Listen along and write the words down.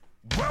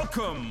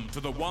Welcome to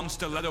the One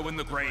Stiletto in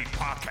the Grave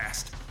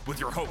podcast with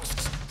your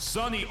hosts,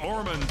 Sonny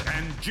Ormond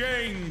and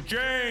Jane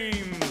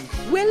James.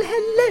 Well,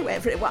 hello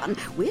everyone.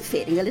 We're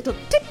feeling a little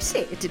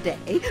tipsy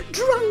today.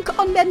 Drunk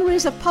on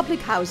memories of public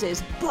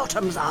houses,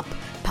 bottoms up,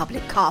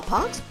 public car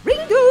parks,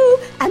 Ringo,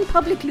 and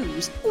public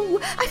loos. Ooh,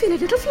 I feel a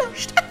little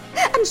flushed.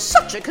 And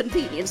such a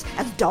convenience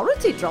as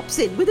Dorothy drops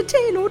in with a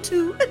tale or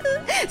two.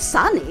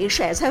 Sunny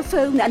shares her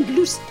phone and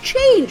loose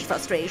change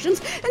frustrations,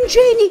 and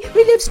Janie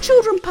relives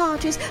children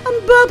parties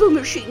and bubble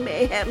machine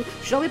mayhem.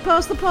 Shall we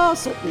pass the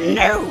parcel?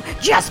 No,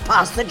 just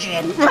pass the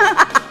gin.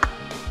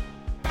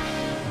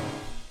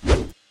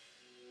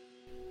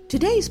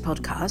 Today's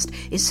podcast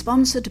is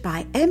sponsored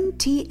by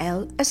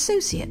MTL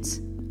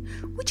Associates.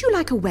 Would you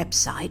like a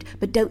website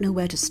but don't know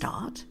where to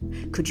start?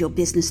 Could your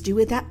business do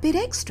with that bit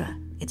extra?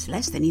 It's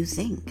less than you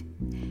think.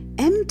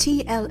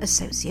 MTL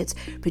Associates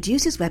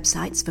produces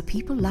websites for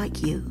people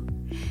like you.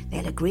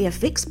 They'll agree a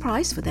fixed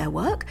price for their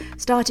work,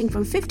 starting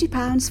from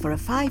 £50 for a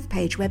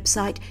 5-page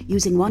website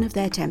using one of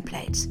their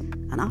templates.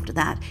 And after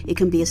that, it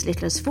can be as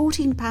little as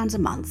 £14 a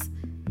month.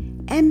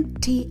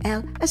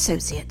 MTL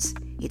Associates.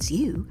 It's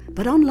you,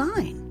 but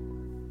online.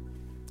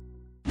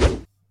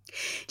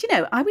 Do you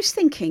know, I was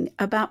thinking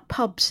about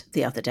pubs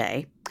the other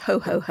day. Ho,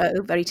 ho,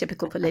 ho, very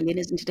typical for Lillian,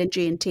 isn't it, in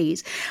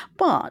G&Ts?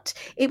 But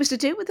it was to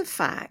do with the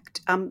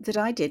fact that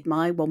I did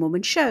my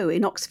one-woman show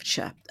in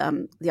Oxfordshire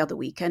the other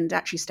weekend,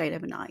 actually stayed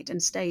overnight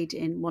and stayed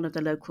in one of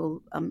the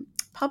local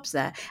pubs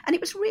there. And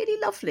it was really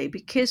lovely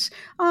because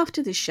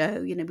after the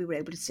show, you know, we were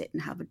able to sit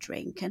and have a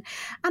drink. And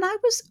I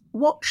was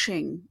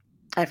watching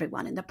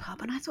everyone in the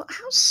pub and I thought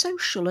how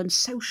social and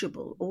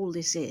sociable all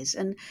this is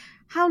and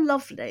how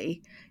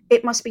lovely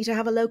it must be to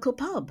have a local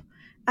pub.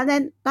 And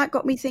then that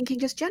got me thinking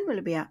just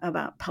generally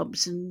about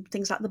pubs and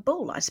things like the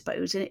Bull, I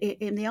suppose,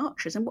 in the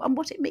Archers and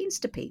what it means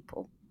to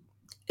people.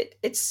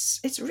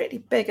 It's really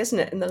big, isn't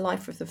it, in the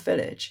life of the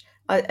village?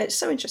 It's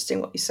so interesting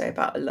what you say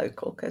about a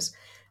local, because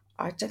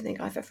I don't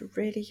think I've ever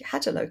really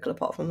had a local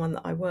apart from one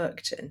that I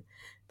worked in.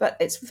 But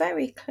it's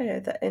very clear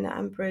that in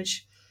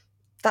Ambridge,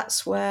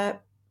 that's where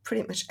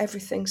pretty much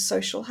everything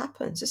social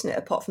happens, isn't it?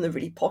 Apart from the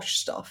really posh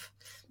stuff,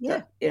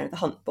 Yeah, the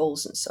hunt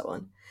bulls and so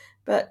on.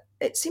 But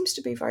it seems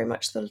to be very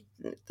much the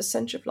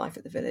centre of life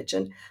at the village.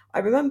 And I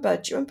remember,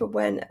 do you remember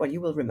when, well,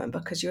 you will remember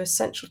because you were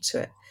central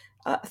to it.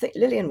 I think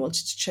Lillian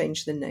wanted to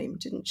change the name,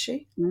 didn't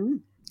she?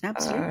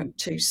 absolutely.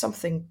 To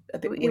something a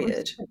bit It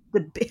weird.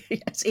 Was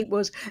yes, it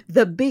was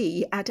the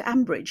Bee at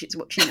Ambridge. It's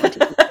what she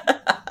wanted to do.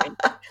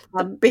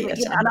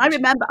 And I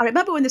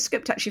remember when the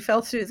script actually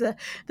fell through the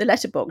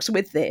letterbox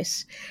with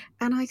this,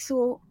 and I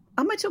thought,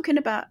 am I talking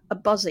about a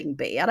buzzing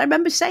bee? And I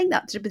remember saying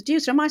that to the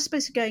producer. Am I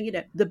supposed to go,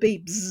 the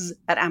bee bzz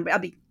at Ambridge? I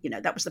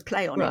mean, that was the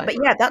play on it. But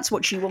yeah, that's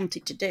what she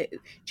wanted to do,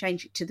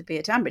 change it to the bee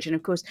at Ambridge. And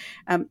of course,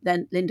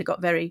 then Linda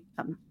got very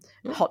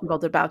hot and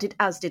bothered about it,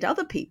 as did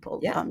other people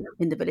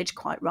in the village,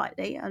 quite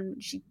rightly.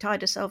 And she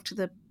tied herself to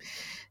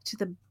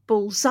the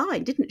bull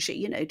sign, didn't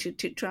she? To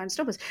try and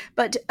stop us.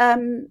 But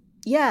and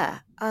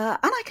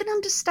I can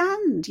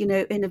understand,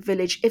 in a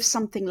village, if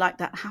something like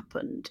that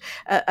happened,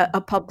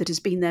 a pub that has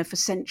been there for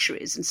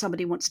centuries and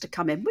somebody wants to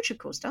come in, which of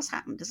course does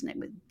happen, doesn't it,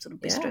 with sort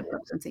of bistro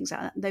pubs and things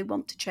like that, and they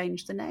want to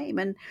change the name.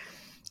 And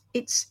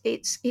it's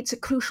a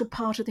crucial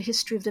part of the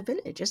history of the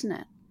village, isn't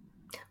it?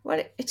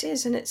 Well, it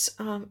is, and it's.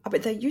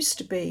 But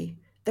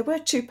there were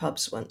 2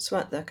 pubs once,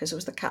 weren't there? Because there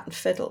was the Cat and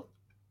Fiddle.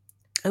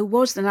 Oh,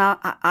 was then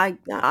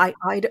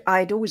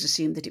I'd always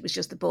assumed that it was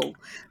just the Bull,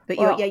 but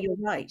you're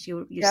right.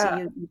 You've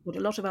got a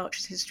lot of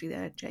Archers history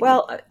there, Jane.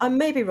 Well, I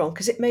may be wrong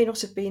because it may not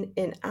have been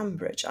in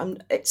Ambridge.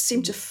 It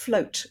seemed to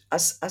float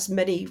as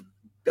many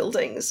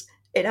buildings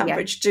in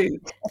Ambridge do.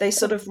 They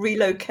sort of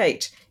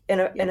relocate in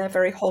a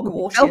very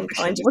Hogwartian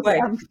kind of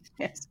way.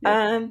 Yes.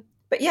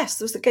 But yes,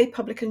 there was the gay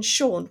publican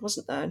Sean,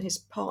 wasn't there, and his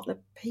partner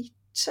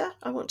Peter,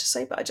 I want to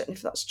say, but I don't know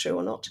if that's true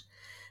or not.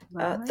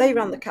 Right. They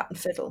ran the Cat and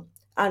Fiddle.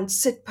 And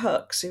Sid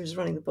Perks, who was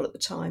running the Bull at the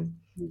time,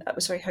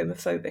 was very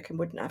homophobic and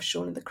wouldn't have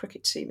Sean in the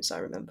cricket team, as I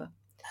remember.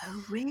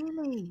 Oh,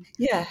 really?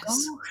 Yes.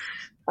 Oh,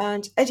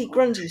 and Eddie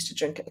Grundy used to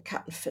drink at the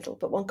Cat and Fiddle,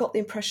 but one got the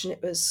impression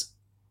it was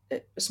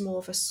more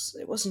of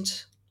it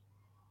wasn't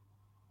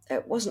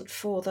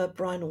for the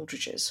Brian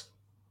Aldridges.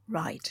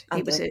 right.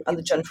 And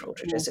the Jennifer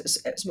Aldridges. It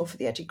was more for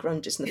the Eddie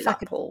Grundys and the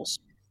Fat Pauls.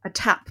 A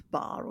tap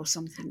bar or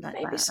something like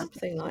that. Maybe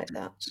something like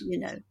that.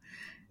 Maybe.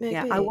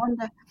 Yeah, I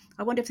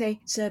wonder if they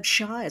served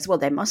Shires. Well,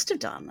 they must have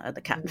done at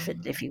the Cat and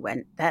Fiddle if you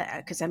went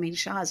there, because I mean,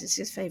 Shires is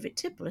his favourite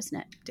tipple, isn't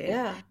it? Dear?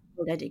 Yeah.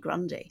 Old Eddie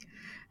Grundy.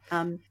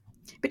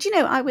 But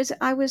I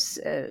was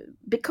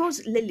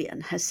because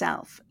Lillian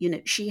herself,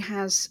 she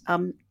has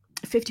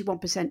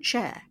 51%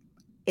 share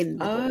in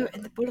the Bull.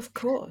 In the Bull, of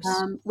course.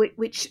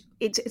 Which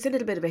it's a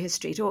little bit of a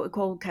history. It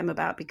all came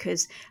about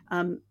because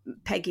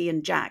Peggy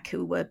and Jack,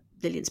 who were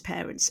Lillian's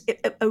parents,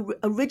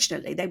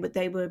 originally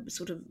they were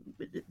sort of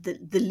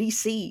the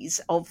lessees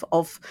of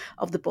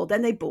the Bull.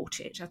 Then they bought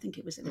it. I think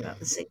it was in about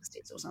the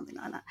 60s or something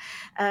like that.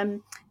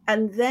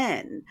 And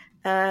then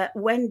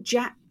when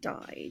Jack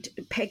died,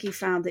 Peggy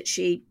found that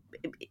she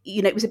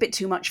it was a bit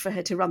too much for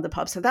her to run the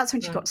pub. So that's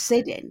when she got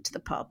Sid into the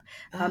pub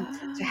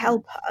to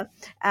help her.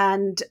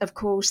 And of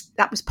course,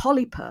 that was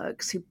Polly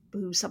Perks,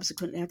 who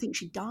subsequently, I think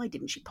she died,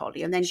 didn't she,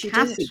 Polly? And then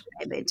Kathy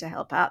came in to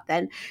help out.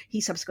 Then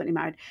he subsequently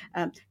married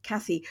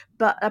Kathy.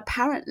 But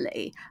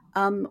apparently,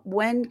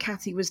 when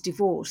Kathy was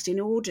divorced, in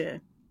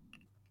order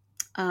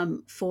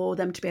for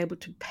them to be able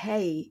to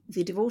pay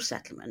the divorce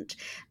settlement,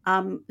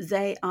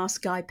 they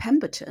asked Guy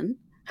Pemberton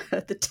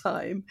at the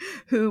time,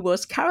 who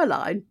was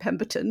Caroline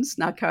Pemberton's,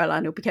 now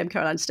Caroline, who became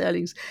Caroline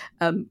Sterling's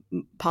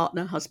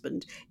partner,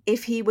 husband,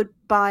 if he would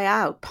buy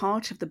out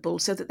part of the bull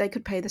so that they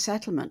could pay the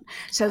settlement.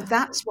 So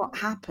that's what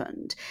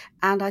happened.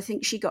 And I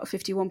think she got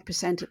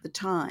 51% at the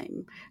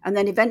time. And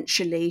then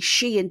eventually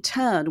she in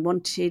turn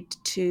wanted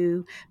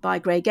to buy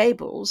Grey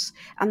Gables.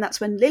 And that's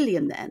when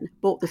Lillian then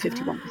bought the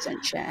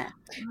 51% share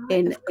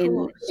in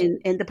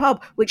the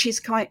pub, which is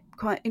quite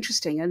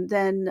interesting. And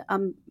then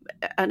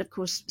and of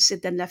course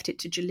Sid then left it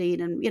to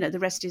Jolene, and the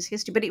rest is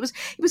history. But it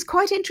was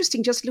quite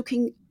interesting just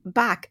looking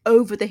back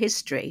over the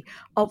history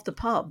of the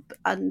pub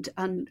and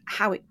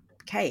how it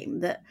came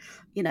that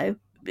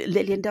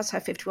Lillian does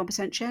have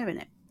 51% share in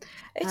it.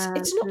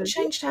 It's not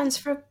changed hands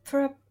for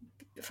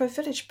a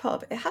village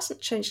pub. It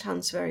hasn't changed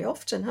hands very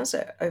often, has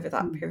it, over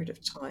that period of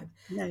time?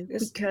 No,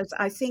 because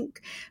I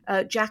think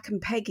Jack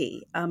and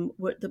Peggy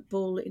were at the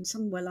Bull in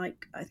somewhere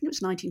like, I think it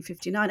was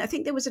 1959. I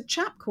think there was a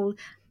chap called,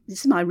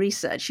 this is my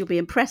research, you'll be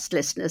impressed,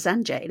 listeners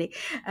and Janie,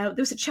 there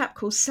was a chap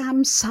called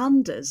Sam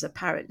Sanders,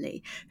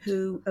 apparently,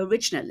 who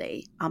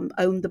originally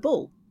owned the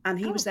Bull, and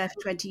he was there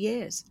for 20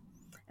 years.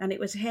 And it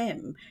was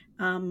him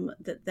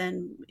that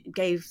then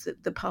gave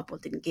the pub, or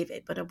didn't give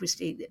it, but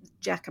obviously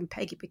Jack and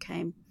Peggy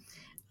became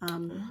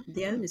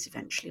the owners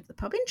eventually of the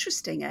pub.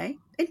 Interesting, eh?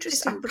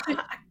 Interesting.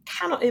 I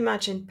cannot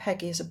imagine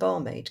Peggy as a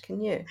barmaid,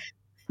 can you?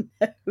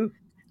 No.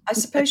 I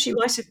suppose she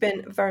might have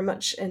been very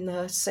much in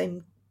the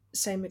same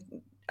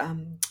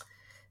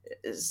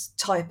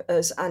type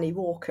as Annie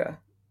Walker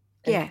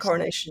in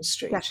Coronation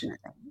Street.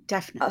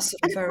 Definitely. That's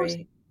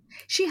very...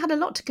 She had a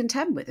lot to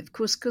contend with, of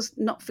course, because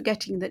not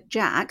forgetting that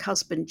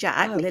husband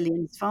Jack,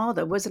 Lillian's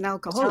father, was an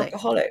alcoholic.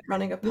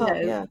 Running a pub,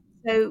 yeah.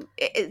 So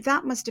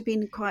that must have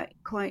been quite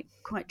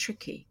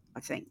tricky,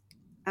 I think.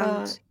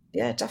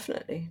 Yeah,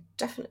 definitely.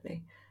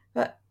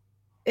 But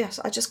yes,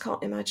 I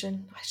can't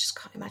imagine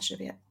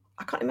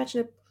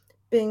it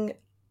being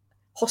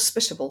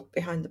hospitable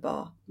behind the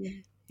bar.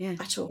 Yeah.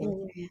 At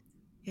all. Yeah.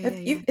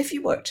 If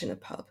you worked in a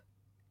pub?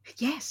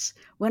 Yes,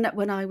 when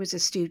I was a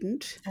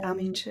student.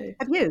 Me too.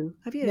 Have you?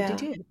 Yeah.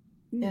 Did you?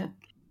 Yeah.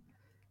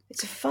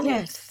 It's a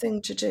funny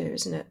thing to do,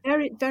 isn't it?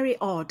 Very, very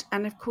odd.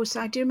 And of course,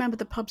 I do remember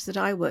the pubs that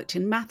I worked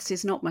in. Maths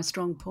is not my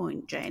strong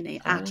point,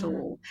 Janie, at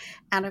all.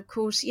 And of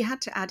course, you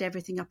had to add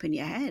everything up in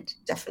your head.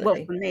 Definitely.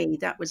 Well, for me,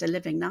 that was a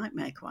living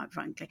nightmare, quite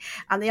frankly.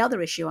 And the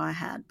other issue I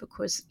had,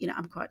 because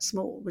I'm quite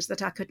small, was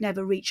that I could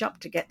never reach up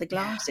to get the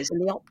glasses and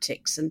the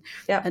optics and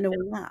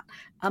all that.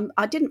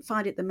 I didn't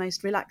find it the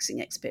most relaxing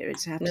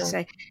experience, I have to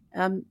say.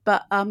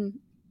 But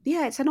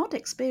it's an odd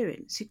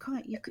experience. You're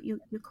quite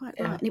right,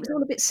 and it was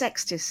all a bit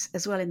sexist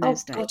as well in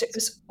those days. Oh God, it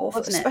was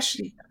awful,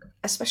 especially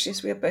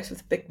as we were both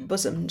with big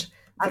bosomed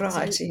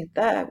variety.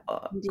 There,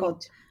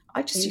 God,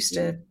 I just used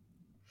to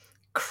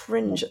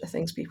cringe at the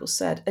things people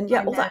said, and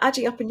all that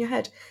adding up in your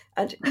head,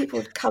 and people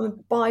would come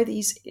and buy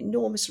these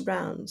enormous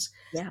rounds,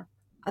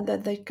 and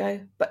then they'd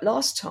go, "But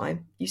last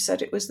time you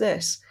said it was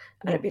this,"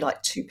 and it'd be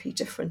like 2p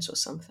difference or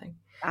something.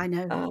 I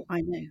know.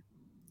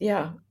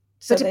 Yeah.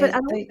 So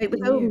it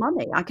was old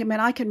money. I can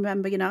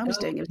remember, I was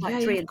doing it was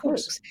like 3 and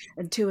 6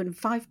 and 2 and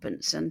 5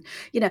 pence, and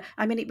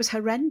it was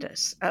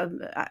horrendous.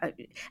 And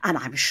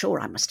I'm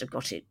sure I must have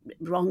got it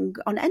wrong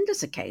on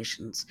endless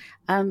occasions.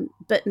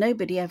 But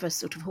nobody ever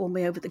sort of hauled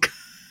me over the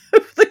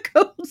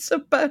coals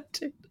about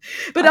it.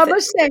 But I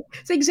must say,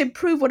 things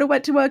improved when I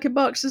went to work in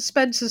Marks and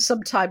Spencer's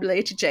sometime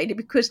later, Janie,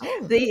 because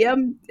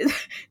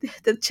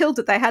the till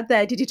that they had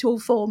there did it all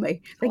for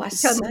me. They could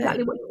tell me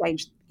exactly what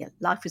changed. Yeah,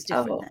 life was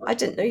different. I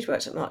didn't know you'd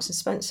worked at Marks and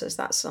Spencer's.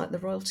 That's like the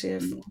royalty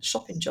of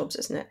shopping jobs,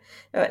 isn't it?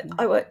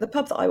 The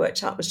pub that I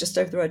worked at was just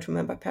over the road from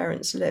where my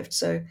parents lived,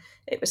 so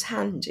it was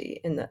handy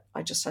in that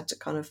I just had to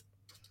kind of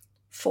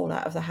fall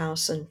out of the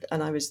house and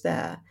I was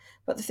there.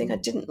 But the thing I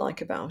didn't like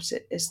about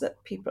it is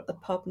that people at the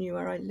pub knew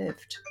where I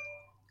lived.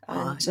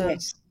 And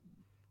yes.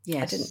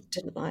 I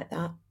didn't like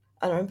that.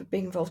 And I remember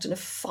being involved in a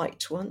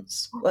fight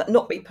once. Well,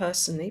 not me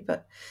personally,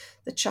 but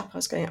the chap I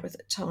was going out with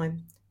at the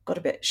time got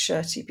a bit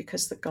shirty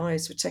because the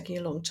guys were taking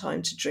a long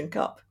time to drink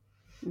up.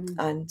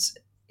 And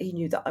he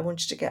knew that I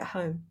wanted to get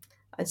home.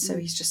 And so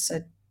he's just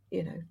said,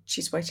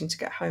 she's waiting to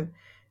get home.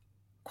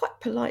 Quite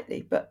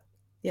politely, but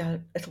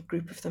a little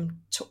group of them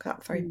took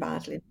that very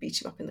badly and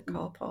beat him up in the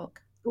car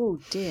park. Oh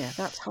dear,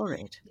 that's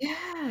horrid.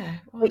 Yeah.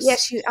 But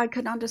yes, I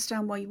can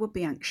understand why you would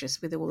be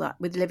anxious with all that,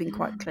 with living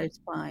quite close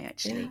by,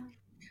 actually.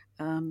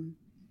 And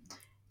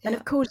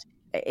of course,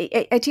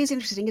 it is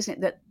interesting, isn't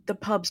it, that the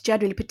pubs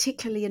generally,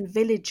 particularly in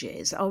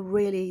villages, are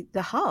really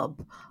the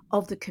hub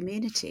of the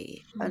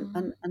community. And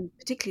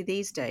particularly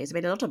these days, I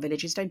mean, a lot of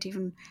villages don't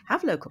even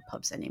have local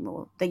pubs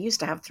anymore. They used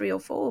to have three or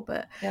four,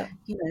 but, Yeah.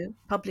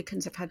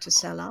 publicans have had to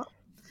sell up.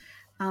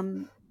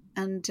 Um,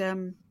 and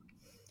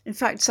in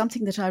fact,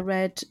 something that I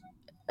read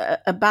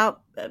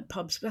about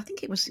pubs, I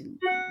think it was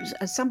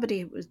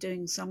somebody was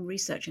doing some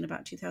research in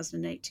about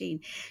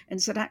 2018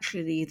 and said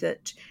actually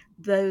that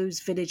those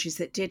villages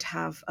that did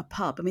have a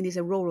pub, I mean, these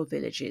are rural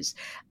villages,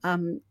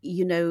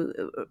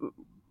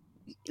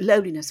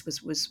 loneliness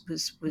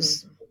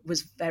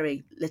was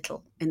very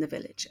little in the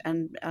village,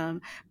 and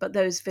but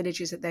those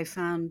villages that they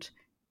found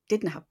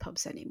didn't have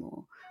pubs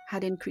anymore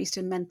had increased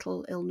in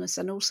mental illness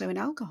and also in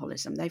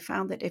alcoholism. They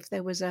found that if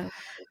there was a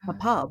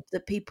pub,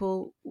 that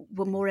people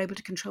were more able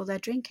to control their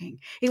drinking.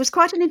 It was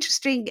quite an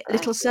interesting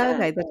little Yeah.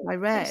 survey that I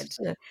Yes, read,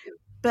 isn't it?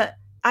 but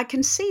I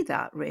can see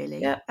that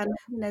really, Yeah. and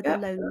the Yeah.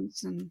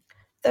 loneliness and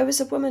There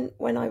was a woman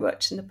when I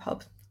worked in the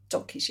pub,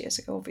 donkeys years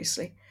ago,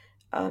 obviously.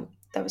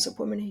 There was a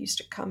woman who used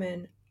to come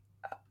in,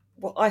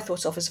 what I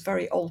thought of as a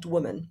very old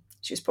woman.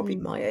 She was probably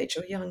mm, my age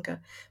or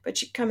younger, but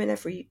she'd come in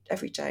every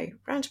day,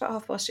 round about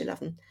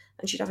 11:30,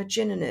 and she'd have a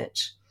gin in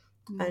it,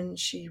 mm, and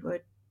she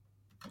would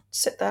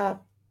sit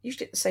there,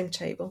 usually at the same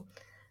table,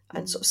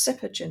 and sort mm, of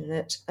sip her gin in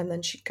it, and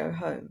then she'd go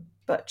home.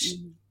 But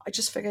mm, I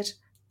just figured,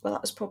 well,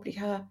 that was probably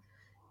her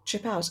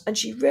trip out, and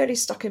she really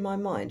stuck in my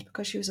mind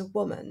because she was a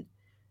woman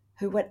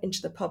who went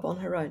into the pub on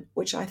her own,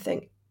 which I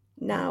think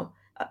mm, now,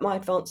 at my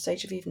advanced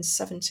age of even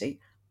 70,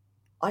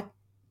 I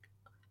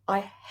I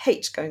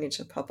hate going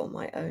into a pub on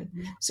my own.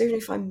 mm, So even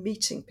if I'm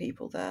meeting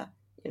people there,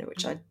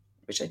 mm,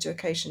 which I do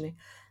occasionally,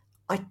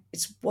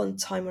 it's one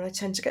time when I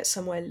tend to get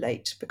somewhere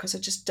late because I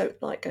just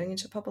don't like going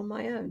into a pub on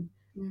my own.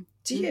 mm, mm,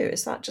 Do mm. you?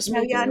 Is that just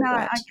No, me yeah, being a no,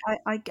 wet?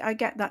 I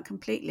get that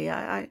completely.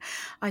 I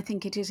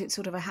think it is. It's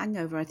sort of a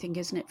hangover, I think,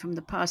 isn't it, from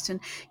the past?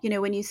 And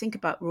when you think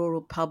about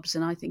rural pubs,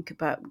 and I think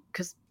about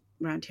because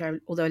around here,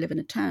 although I live in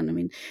a town, I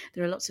mean,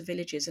 there are lots of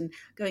villages, and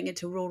going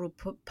into rural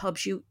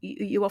pubs, you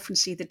often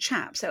see the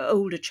chaps, so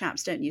older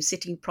chaps, don't you,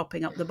 sitting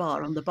propping up the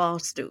bar on the bar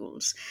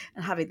stools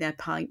and having their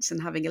pints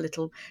and having a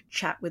little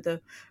chat with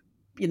the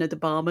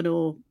barman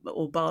or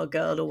bar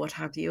girl or what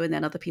have you, and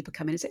then other people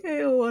come in and say,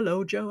 "Hey, oh,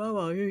 hello, Joe, how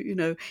are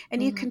you?"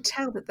 And you Mm. can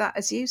tell that,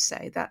 as you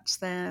say, that's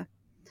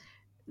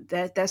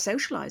they're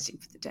socializing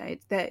for the day.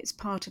 It's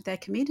part of their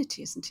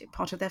community, isn't it?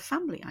 Part of their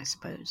family, I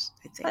suppose.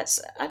 I think.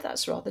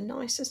 That's rather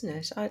nice, isn't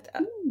it?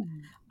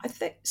 Mm. I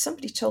think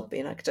somebody told me,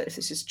 and I don't know if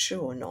this is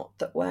true or not,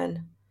 that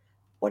when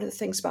one of the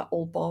things about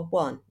All Bar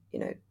One,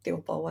 the All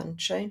Bar One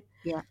chain,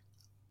 Yeah.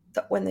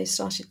 that when they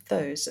started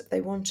those, that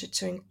they wanted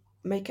to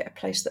make it a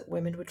place that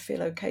women would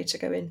feel okay to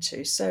go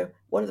into. So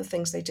one of the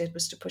things they did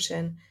was to put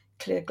in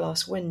clear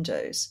glass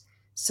windows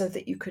so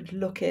that you could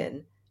look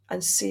in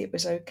and see it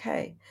was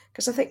okay.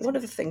 Because I think one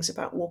of the things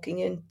about walking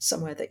in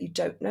somewhere that you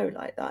don't know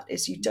like that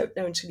is you don't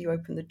know until you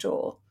open the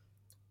door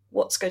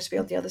what's going to be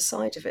on the other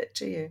side of it,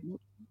 do you? Mm,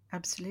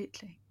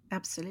 absolutely.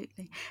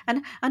 Absolutely.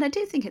 And I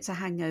do think it's a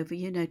hangover,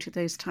 to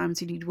those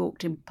times when you'd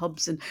walked in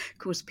pubs and of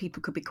course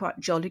people could be quite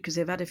jolly because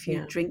they've had a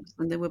few Yeah. drinks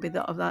and there will be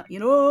that of that,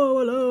 oh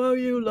hello, how are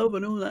you, love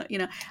and all that,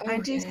 I Oh,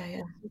 do yeah, think yeah,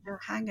 yeah. it's a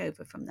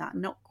hangover from that,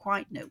 and not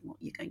quite know what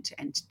you're going to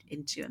enter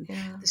into and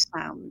Yeah. the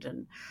sound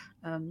and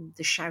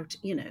the shout,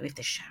 if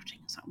there's shouting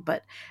or something.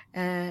 But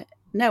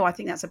no, I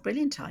think that's a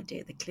brilliant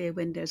idea, the clear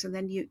windows, and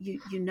then you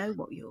know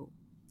what you're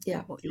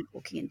Yeah.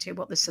 walking into,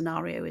 what the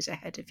scenario is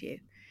ahead of you.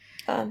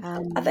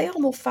 And they Um, are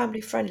more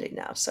family friendly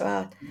now.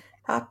 So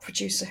our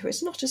producer, who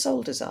is not as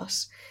old as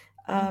us,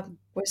 mm,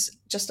 was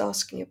just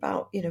asking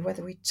about,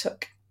 whether we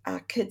took our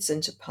kids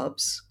into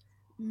pubs.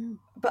 mm,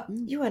 But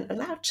mm, you weren't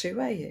allowed to,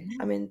 were you? no,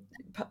 I mean,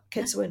 no,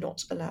 kids were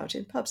not allowed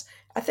in pubs.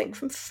 I think mm,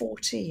 from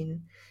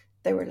 14,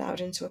 they were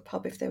allowed into a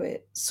pub if they were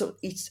sort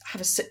of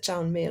have a sit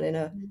down meal in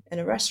a mm, in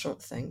a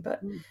restaurant thing.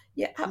 But mm,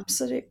 yeah, mm,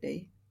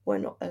 absolutely, we're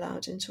not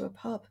allowed into a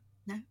pub.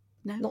 no,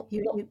 no, Not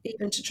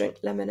even to drink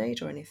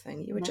lemonade or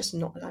anything. You were no, just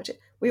not allowed it.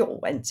 We all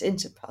went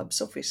into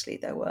pubs. Obviously,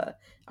 there were.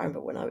 I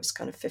remember when I was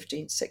kind of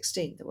 15,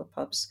 16, there were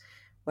pubs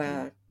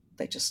mm, where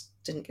they just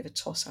didn't give a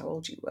toss how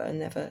old you were and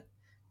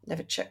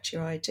never checked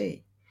your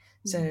ID.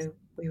 mm, So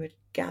we would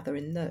gather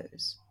in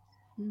those.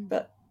 mm.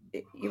 But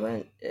you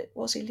weren't. It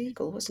was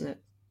illegal, wasn't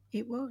it?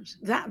 It was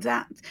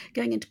that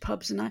going into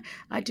pubs, and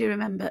I do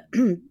remember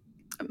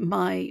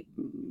my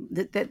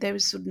that there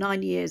was sort of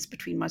 9 years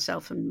between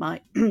myself and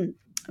my and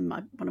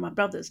my one of my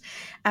brothers,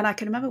 and I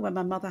can remember when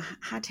my mother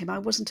had him, I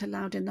wasn't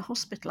allowed in the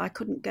hospital. I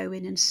couldn't go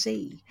in and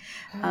see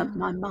my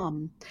Ah,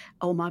 mum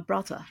or my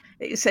brother.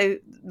 So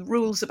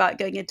rules about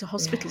going into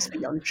hospitals for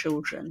yeah. young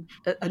children,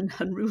 and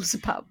rules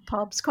about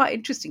pubs, quite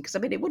interesting, because I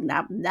mean it wouldn't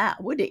happen now,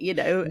 would it?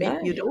 No.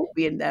 You'd all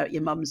be in there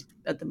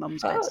at the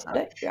mum's Oh, bedside.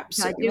 no, you're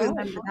So I absolutely do right.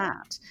 remember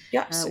that.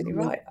 You're absolutely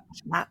Women right.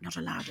 not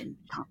allowed in,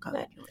 can't go No.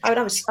 in, you're a I mean,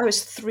 child. I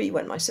was 3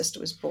 when my sister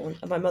was born,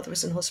 and my mother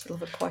was in hospital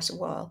for quite a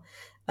while.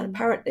 And Mm.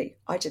 apparently,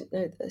 I didn't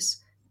know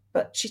this,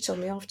 but she told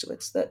me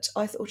afterwards that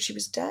I thought she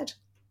was dead.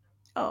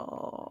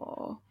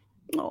 Oh,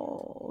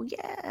 Oh,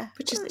 yeah.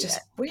 Which is Well, just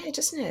weird,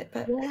 isn't it?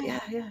 But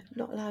yeah,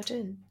 not allowed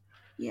in.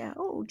 yeah.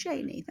 Oh,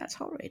 Janie, that's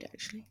horrid,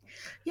 actually.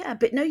 Yeah,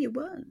 but no, you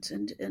weren't,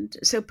 and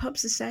so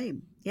pub's the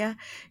same. Yeah,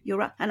 you're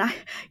right. And I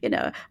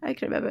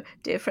can remember a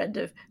dear friend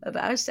of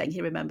ours saying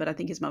he remembered. I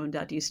think his mum and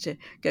dad used to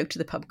go to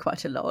the pub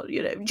quite a lot.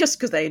 Just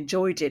because they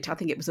enjoyed it. I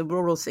think it was a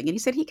rural thing, and he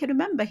said he can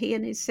remember he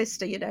and his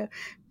sister,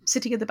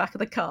 sitting in the back of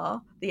the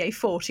car, the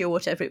A40 or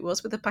whatever it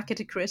was, with a packet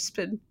of crisp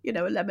and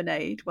a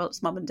lemonade,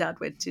 whilst mum and dad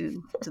went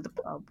to the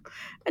pub.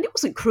 And it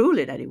wasn't cruel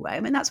in any way. I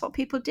mean, that's what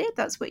people did.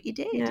 That's what you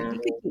did. And Yeah, you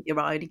could keep your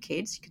eye on your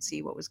kids. You could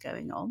see what was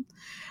going on.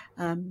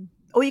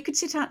 Or you could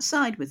sit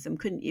outside with them,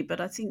 couldn't you?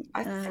 But I think...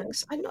 I think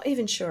so. I'm not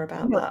even sure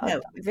about no, that. no,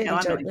 I really I'm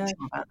not don't even know.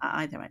 sure about that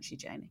either, actually,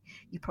 Janie.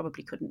 You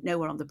probably couldn't.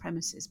 Nowhere on the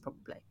premises,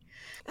 probably.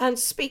 And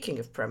speaking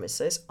of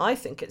premises, I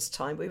think it's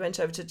time we went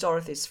over to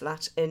Dorothy's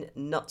flat in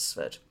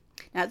Knutsford.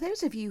 Now,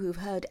 those of you who've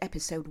heard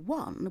episode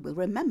 1 will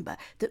remember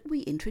that we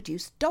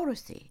introduced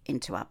Dorothy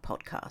into our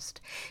podcast.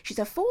 She's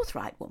a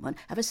forthright woman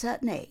of a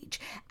certain age,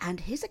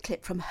 and here's a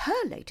clip from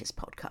her latest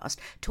podcast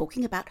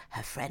talking about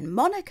her friend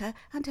Monica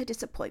and her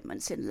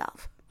disappointments in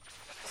love.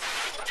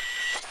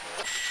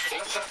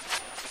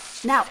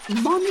 Now,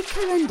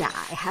 Monica and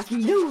I have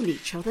known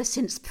each other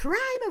since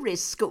primary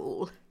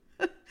school.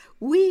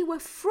 We were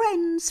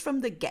friends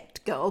from the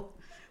get-go.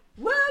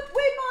 Weren't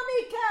we,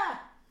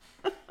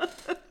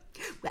 Monica?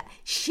 Well,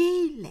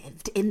 she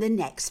lived in the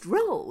next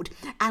road,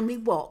 and we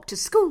walked to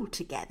school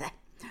together.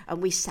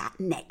 And we sat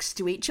next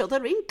to each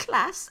other in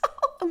class,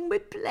 and we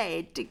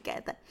played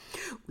together.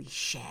 We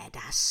shared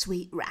our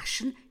sweet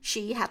ration.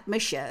 She had my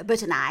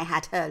sherbet, and I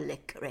had her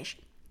licorice.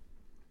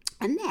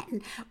 And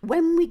then,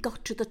 when we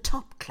got to the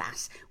top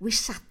class, we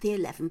sat the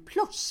 11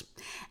 plus.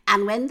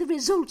 And when the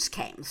results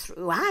came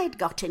through, I'd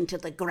got into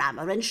the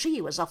grammar and she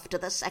was off to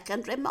the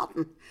secondary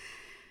modern.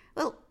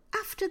 Well,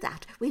 after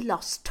that, we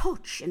lost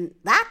touch, and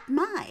that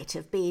might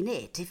have been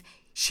it if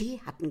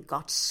she hadn't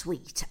got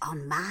sweet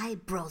on my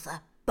brother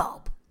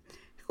Bob.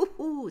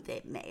 Ooh,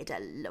 they made a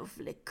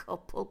lovely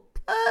couple,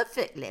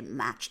 perfectly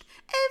matched.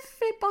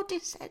 Everybody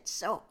said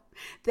so.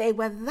 They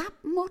were that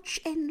much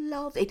in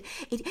love.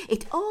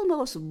 It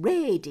almost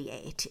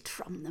radiated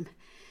from them.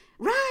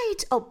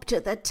 Right up to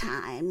the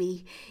time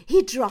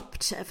he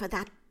dropped her for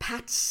that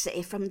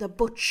Patsy from the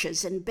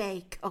butchers in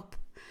Bake-Up.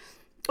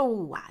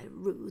 Oh, I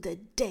rue the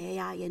day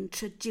I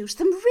introduced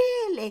them.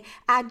 Really,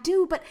 I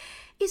do. But,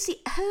 you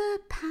see, her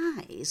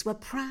pies were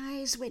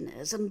prize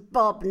winners, and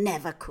Bob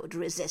never could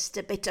resist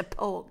a bit of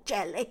pork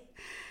jelly.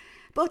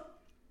 But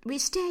we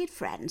stayed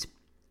friends,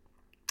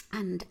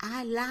 and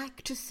I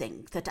like to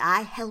think that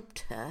I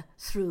helped her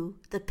through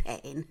the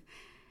pain.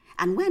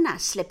 And when I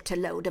slipped a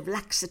load of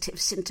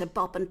laxatives into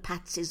Bob and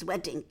Patsy's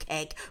wedding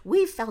cake,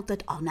 we felt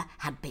that honour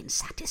had been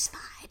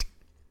satisfied.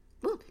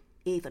 Well,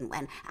 even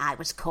when I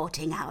was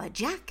courting our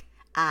Jack,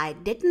 I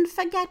didn't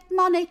forget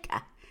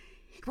Monica.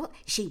 Well,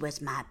 she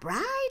was my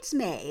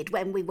bridesmaid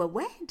when we were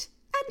wed,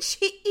 and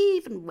she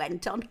even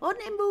went on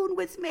honeymoon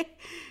with me.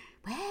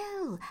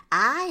 Well,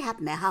 I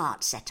had my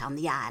heart set on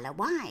the Isle of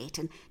Wight,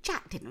 and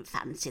Jack didn't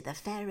fancy the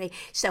ferry,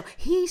 so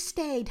he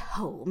stayed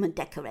home and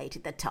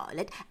decorated the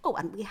toilet. Oh,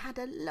 and we had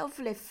a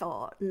lovely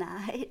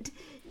fortnight.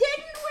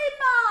 Didn't we,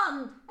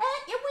 Mum?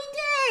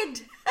 We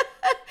did.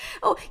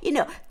 Oh,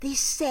 they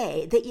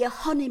say that your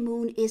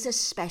honeymoon is a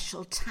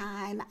special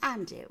time,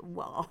 and it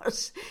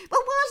was.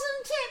 Well,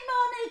 wasn't it,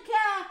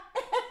 Monica?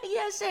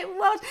 Yes, it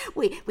was.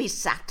 We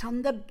sat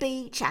on the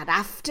beach, had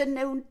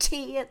afternoon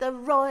tea at the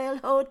Royal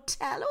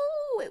Hotel.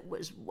 Oh, it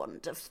was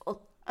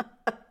wonderful.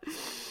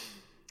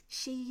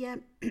 She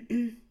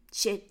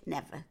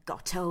never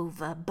got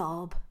over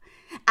Bob.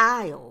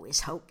 I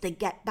always hoped they'd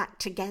get back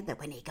together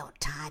when he got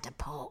tired of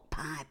pork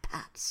pie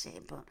Patsy,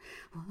 but,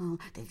 well,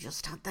 they've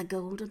just had their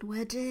golden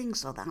wedding,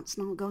 so that's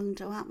not going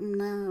to happen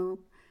now.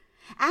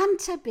 And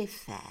to be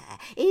fair,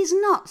 he's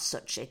not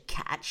such a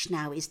catch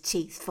now his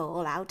teeth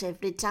fall out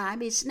every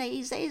time he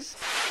sneezes.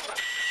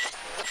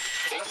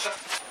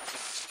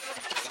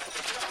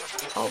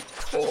 Oh,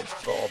 poor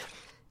Bob.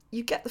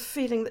 You get the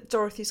feeling that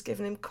Dorothy's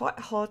given him quite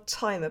a hard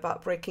time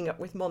about breaking up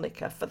with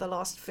Monica for the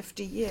last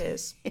 50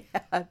 years. Yeah,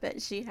 I bet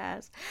she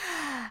has.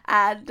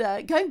 And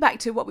going back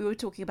to what we were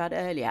talking about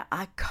earlier,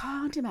 I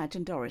can't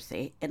imagine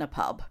Dorothy in a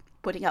pub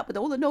putting up with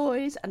all the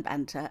noise and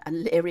banter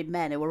and leery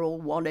men who are all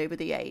 1 over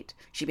the 8.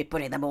 She'd be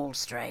putting them all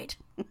straight.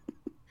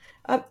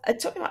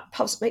 Talking about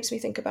pubs makes me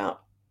think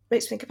about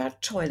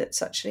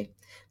toilets, actually,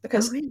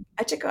 because really?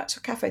 I did go out to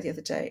a cafe the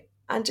other day,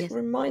 and it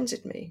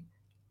reminded me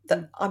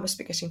that I must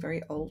be getting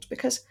very old,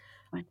 because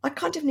I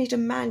kind of need a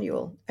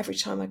manual every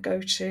time I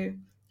go to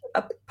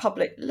a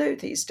public loo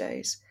these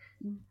days.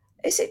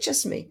 Is it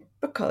just me?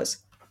 Because,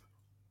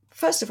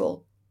 first of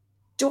all,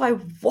 do I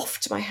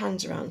waft my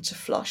hands around to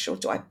flush, or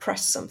do I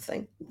press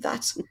something?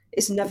 That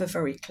is never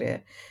very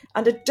clear.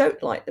 And I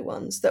don't like the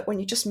ones that when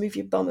you just move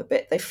your bum a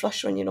bit, they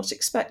flush when you're not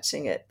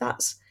expecting it.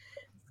 That's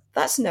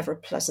never a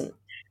pleasant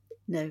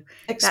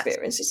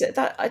experience, is it?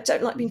 That I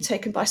don't like being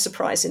taken by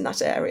surprise in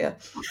that area.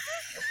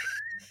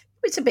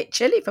 it's a bit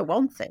chilly for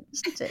one thing,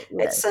 isn't it?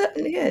 It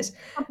certainly is.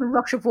 Have a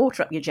rush of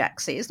water up your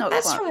jacksie. It's not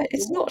That's quite. right.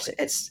 It's not.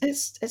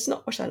 It's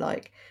not what I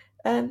like.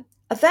 And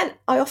then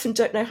I often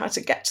don't know how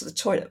to get to the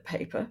toilet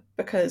paper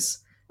because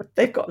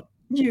they've got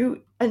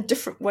new and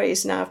different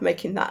ways now of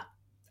making that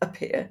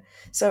appear.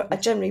 So I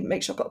generally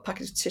make sure I've got a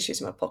packet of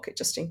tissues in my pocket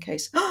just in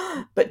case.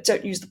 But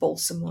don't use the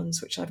balsam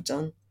ones, which I've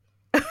done.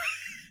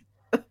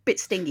 A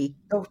bit stingy.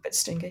 Oh, a bit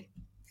stingy.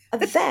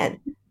 And then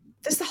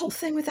there's the whole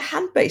thing with the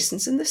hand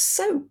basins and the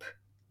soap.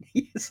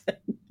 Yes.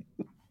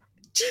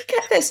 Do you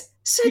get this?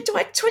 So do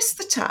I twist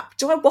the tap?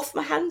 Do I waft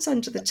my hands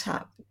under the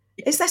tap?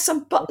 Is there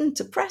some button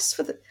to press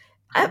for the...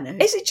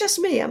 is it just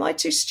me? Am I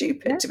too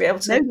stupid to be able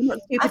to you're not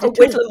stupid have a at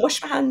whittle all. and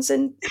wash my hands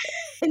in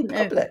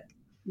public?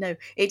 No,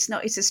 it's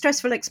not. It's a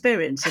stressful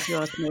experience, if you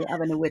ask me,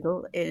 having a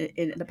whittle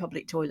in a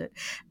public toilet.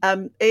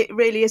 It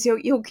really is.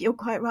 You're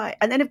quite right.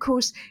 And then, of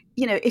course,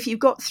 if you've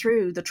got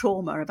through the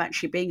trauma of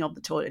actually being on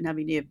the toilet and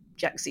having your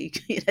jacksie,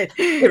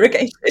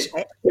 Irrigated.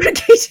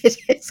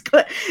 It's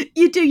quite,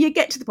 you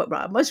get to the point,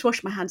 right, I must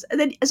wash my hands. And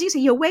then, as you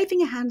say, you're waving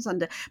your hands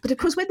under. But of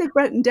course, when they've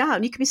broken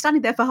down, you can be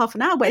standing there for half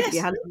an hour waving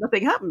your hands and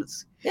nothing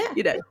happens. Yeah.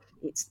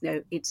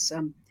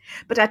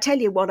 But I tell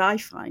you what I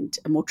find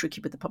more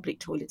tricky with the public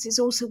toilets is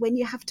also when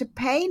you have to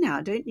pay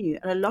now, don't you?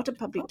 And a lot of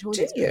public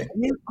toilets. Do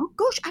you? Oh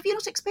gosh, have you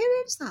not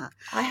experienced that?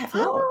 I have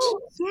not. Oh,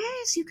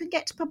 yes, you can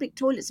get to public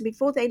toilets and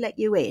before they let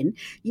you in,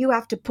 you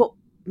have to put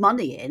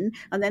money in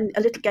and then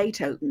a little gate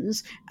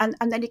opens and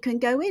then you can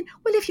go in.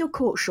 Well, if you're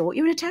caught short,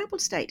 you're in a terrible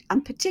state,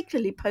 and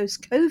particularly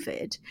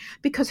post-COVID,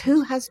 because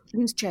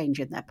who's change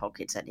in their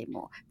pockets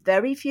anymore?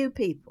 Very few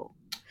people.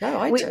 No,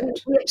 I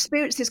don't. We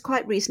experienced this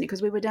quite recently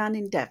because we were down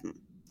in Devon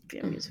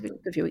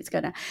a few weeks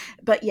ago now.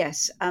 But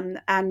yes, and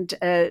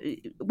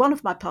one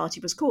of my party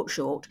was caught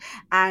short,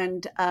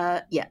 and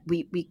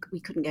we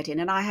couldn't get in,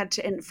 and I had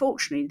to.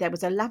 Unfortunately, there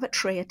was a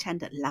lavatory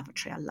attendant.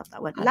 Lavatory, I love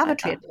that word.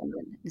 Lavatory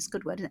attendant. It's a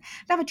good word, isn't it?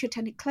 Lavatory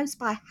attendant close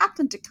by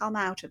happened to come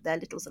out of their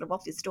little sort of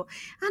office door,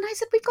 and I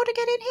said, "We've got to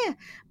get in here.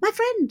 My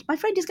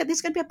friend is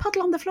there's going to be a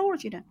puddle on the floor,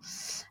 if you know."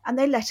 And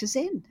they let us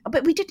in,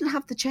 but we didn't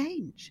have the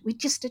change. We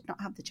just did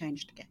not have the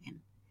change to get in.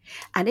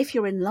 And if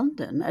you're in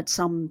London at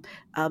some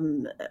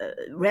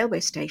railway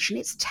station,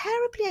 it's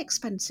terribly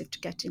expensive to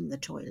get in the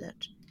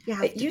toilet.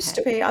 It used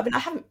to be. I mean, I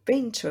haven't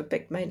been to a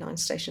big mainline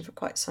station for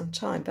quite some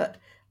time, but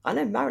I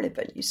know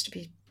Marylebone used to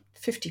be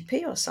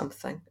 50p or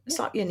something. It's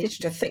like you need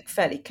to think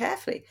fairly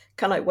carefully.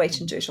 Can I wait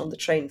and do it on the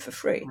train for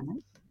free?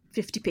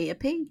 50p a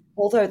p.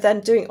 Although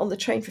then doing it on the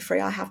train for free,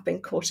 I have been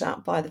caught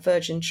out by the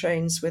Virgin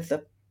trains with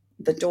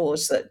the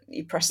doors that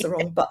you press the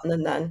wrong button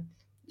and then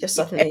you're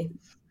suddenly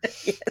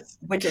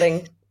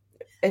whittling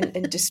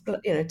in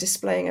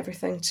displaying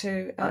everything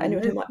to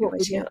anyone who might be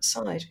waiting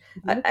outside.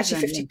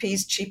 Actually, 50p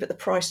is cheap at the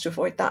price to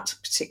avoid that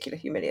particular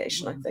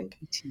humiliation, I think.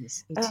 It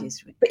is.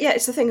 But yeah,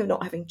 it's the thing of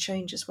not having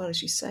change as well,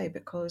 as you say,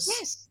 because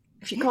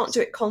if you can't do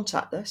it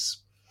contactless.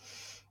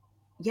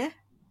 Yeah.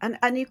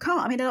 And you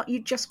can't. I mean,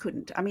 you just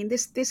couldn't. I mean,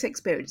 this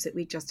experience that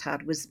we just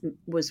had was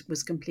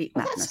complete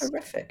madness. That's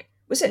horrific.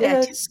 Was it in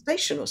a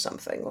station or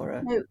something,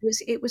 or No,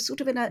 it was sort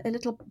of in a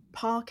little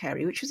park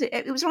area, which was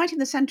it was right in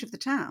the centre of the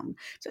town,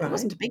 so it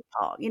wasn't a big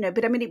park,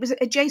 But I mean, it was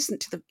adjacent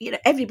to the,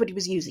 everybody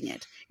was using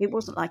it. It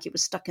wasn't like it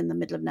was stuck in the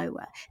middle of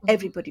nowhere.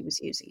 Everybody was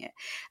using it,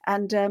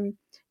 and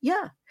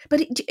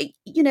but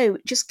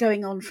just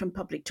going on from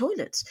public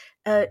toilets,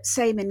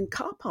 same in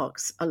car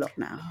parks a lot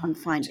now. I'm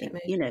finding,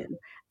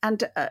 and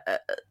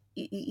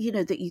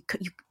that you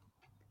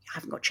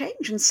haven't got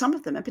change, and some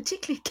of them, and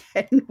particularly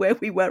again where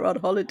we were on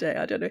holiday,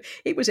 I don't know,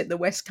 it was in the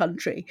West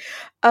Country,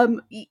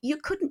 you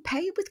couldn't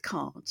pay with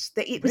cards.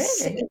 It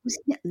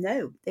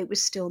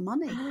was still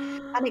money,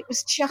 and it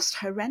was just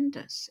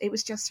horrendous.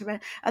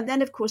 And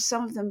then of course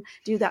some of them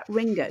do that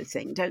Ringo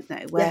thing, don't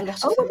they, where you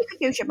can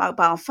use your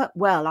mobile phone.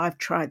 Well, I've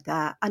tried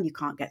that and you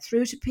can't get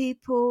through to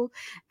people,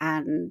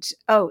 and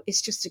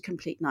it's just a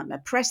complete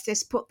nightmare. Press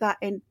this, put that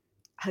in,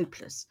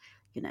 hopeless,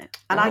 and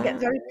I get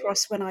very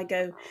cross when I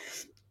go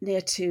near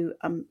to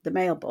the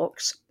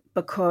mailbox,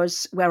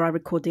 because where I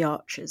record the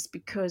Archers,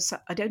 because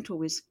I don't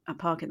always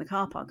park in the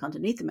car park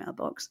underneath the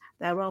mailbox.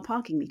 There are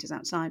parking meters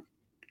outside.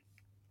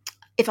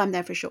 If I'm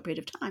there for a short period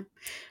of time,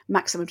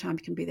 maximum time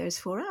you can be there is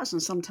 4 hours,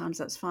 and sometimes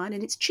that's fine,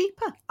 and it's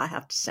cheaper, I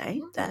have to say,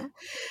 there.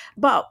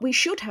 But we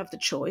should have the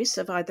choice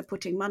of either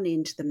putting money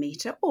into the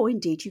meter, or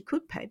indeed you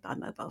could pay by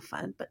mobile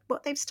phone. But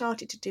what they've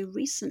started to do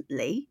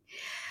recently,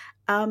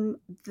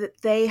 that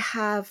they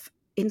have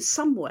in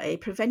some way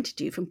prevented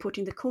you from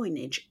putting the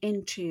coinage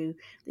into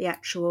the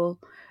actual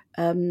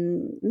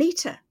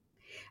meter.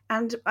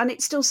 And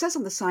it still says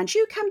on the signs,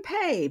 you can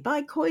pay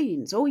by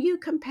coins, or you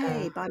can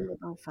pay by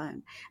mobile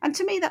phone. And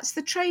to me, that's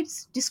the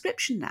Trades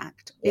Description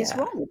Act is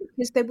wrong,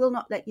 because they will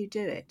not let you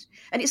do it.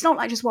 And it's not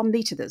like just 1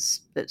 meter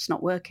that's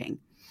not working.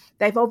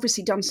 They've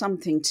obviously done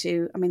something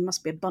to, I mean,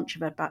 must be a bunch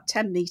of about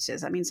 10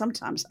 meters. I mean,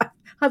 sometimes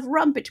I've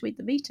run between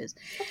the meters.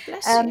 God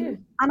bless you.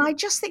 And I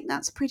just think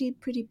that's pretty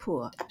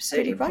poor.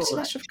 Absolutely. Write a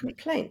letter of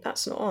complaint.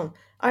 That's not on.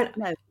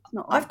 No, it's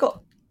not on. I've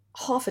got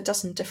half a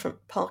dozen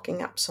different parking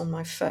apps on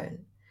my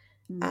phone.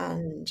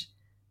 And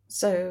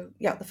So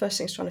yeah, the first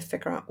thing is trying to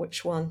figure out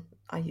which one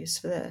I use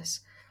for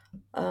this.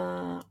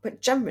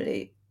 But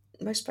generally,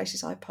 most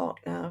places I park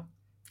now,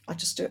 I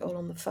just do it all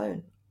on the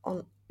phone,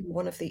 on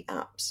one of the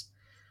apps.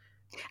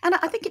 And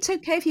I think it's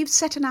okay if you've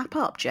set an app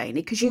up, Janie,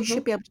 because you should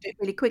Hmm. be able to do it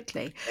really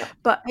quickly. Yeah.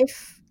 But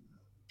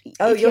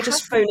Oh, if you you're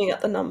just haven't, phoning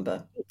up the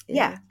number.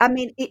 yeah, Yeah. I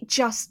mean, it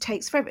just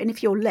takes forever. And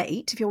if you're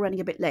late, if you're running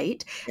a bit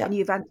late, Yeah. and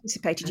you've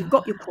anticipated, you've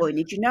got your Ah,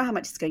 coinage, you know how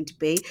much it's going to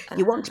be,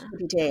 you want to ah,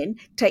 put it in,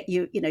 take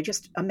you,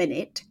 just a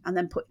minute, and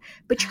then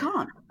but you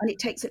can't, and it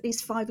takes at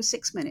least 5 or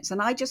 6 minutes.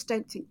 And I just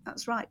don't think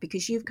that's right,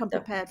 because you've come no.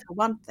 prepared for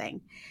one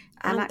thing,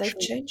 and And they've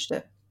actually, changed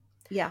it.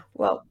 yeah,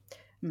 Well,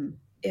 mm,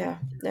 yeah,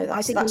 no, I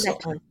that's think a that's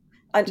not letter. on.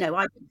 And No,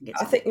 I don't think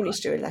it's I on. think you need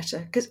to do a letter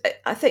because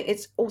I think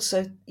it's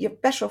also you're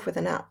better off with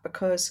an app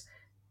because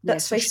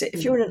let's Yes, you face should it, if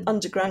be. you're in an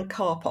underground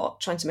car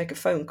park trying to make a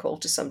phone call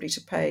to somebody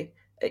to pay,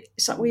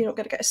 it's like, well, Mm, you're not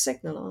going to get a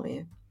signal, are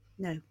you?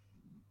 no,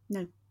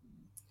 no.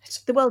 It's,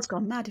 The world's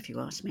gone mad, if you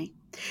ask me.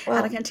 And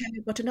I well, can tell you,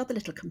 I've got another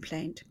little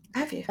complaint.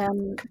 have you?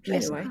 Complain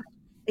Yes, I away. have.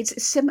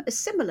 It's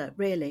similar,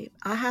 really.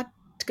 I had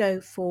to go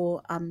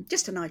for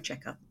just an eye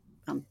checkup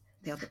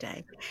the other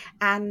day,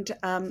 and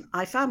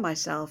I found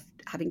myself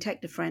having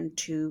taken a friend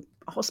to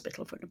a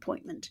hospital for an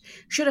appointment.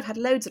 Should have had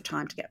loads of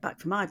time to get back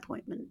for my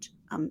appointment,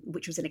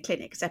 which was in a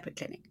clinic, a separate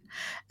clinic.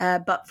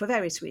 But for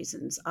various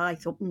reasons, I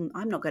thought,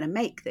 I'm not going to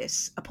make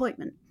this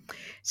appointment.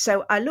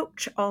 So I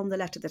looked on the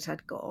letter that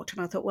I'd got,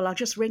 and I thought, well, I'll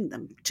just ring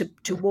them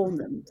to warn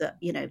them that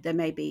there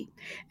may be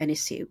an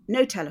issue.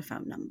 No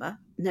telephone number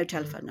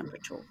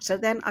at all. So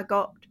then I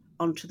got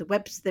onto the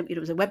web. It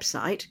was a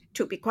website. It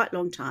took me quite a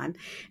long time,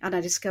 and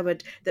I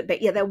discovered that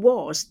there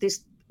was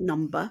this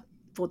number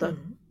for the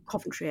Mm.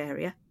 Coventry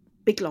area,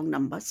 big long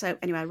number. So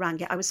anyway, I rang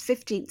it. I was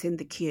 15th in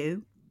the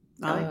queue,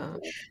 right? Uh,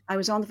 I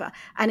was on the phone,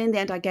 and in the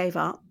end, I gave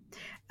up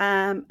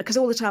because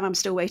all the time I'm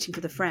still waiting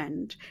for the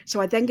friend.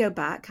 So I then go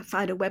back,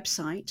 find a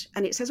website,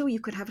 and it says, "Oh, you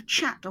could have a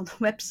chat on the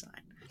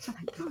website." So I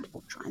think, oh,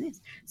 I'll try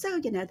this. So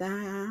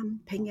there,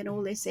 pinging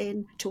all this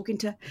in, talking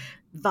to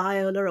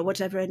Viola or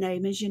whatever her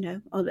name is,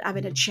 or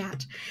having a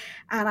chat.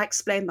 And I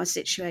explained my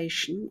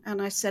situation, and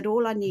I said,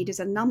 all I need is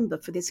a number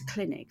for this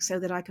clinic so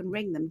that I can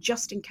ring them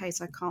just in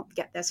case I can't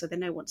get there, so they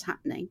know what's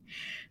happening.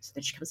 So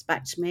then she comes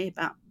back to me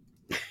about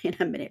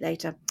a minute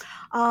later.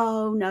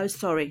 Oh no,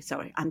 sorry,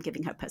 I'm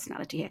giving her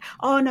personality here.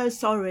 Oh no,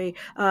 sorry,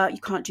 you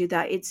can't do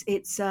that. It's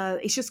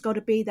just got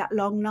to be that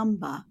long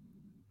number.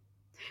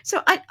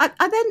 So I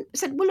then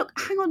said, well, look,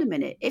 hang on a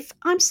minute. If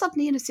I'm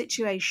suddenly in a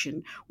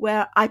situation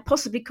where I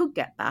possibly could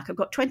get back, I've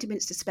got 20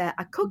 minutes to spare,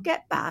 I could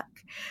get back,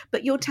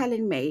 but you're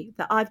telling me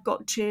that I've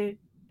got to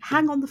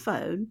hang on the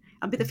phone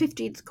and be the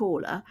 15th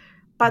caller.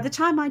 By the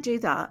time I do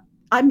that,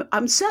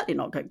 I'm certainly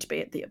not going to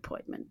be at the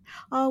appointment.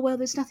 Oh, well,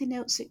 there's nothing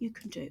else that you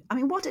can do. I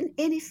mean, what an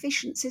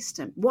inefficient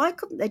system. Why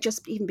couldn't there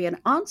just even be an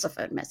answer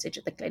phone message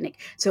at the clinic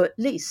so at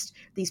least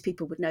these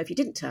people would know if you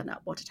didn't turn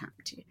up what had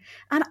happened to you?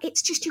 And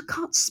it's just you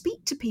can't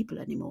speak to people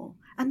anymore.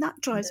 And that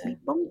drives no, me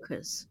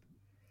bonkers.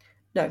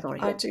 no,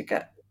 Sorry. I do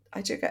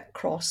get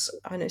cross.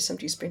 I know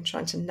somebody's been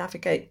trying to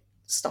navigate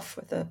stuff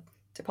with the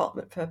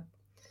Department for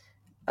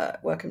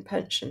Work and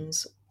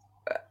Pensions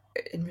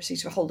in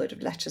receipt of a whole load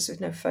of letters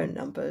with no phone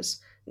numbers,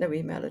 no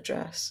email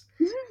address.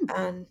 Mm.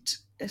 And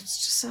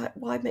it's just like,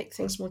 why make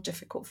things more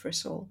difficult for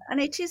us all? And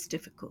it is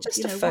difficult. Just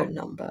You a know what? phone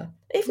number.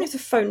 Even Yeah. if the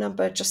phone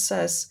number just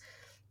says,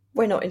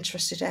 we're not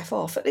interested, F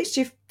off, at least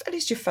you've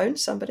phoned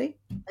somebody.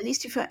 At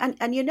least you and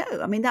I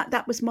mean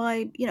that was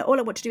my all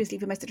I want to do is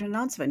leave a message on an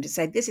answer phone to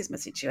say this is my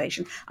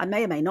situation. I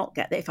may or may not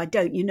get there. If I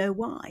don't, you know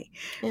why.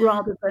 Yeah.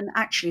 Rather than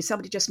actually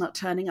somebody just not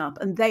turning up,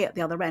 and they at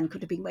the other end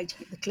could have been waiting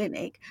at the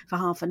clinic for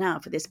half an hour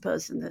for this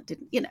person that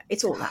didn't.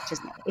 It's all that,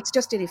 isn't it? It's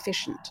just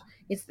inefficient.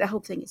 It's the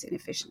whole thing is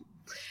inefficient.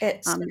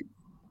 It's Um,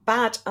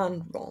 bad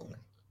and wrong.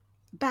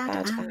 bad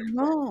Bad and and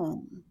wrong.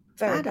 wrong.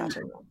 Very Bad and bad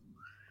and wrong. wrong.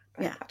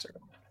 Very Yeah. bad and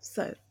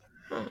So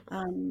wrong.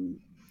 um,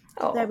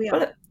 there Oh, we well,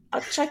 are. look,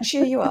 I'll try to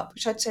cheer you up.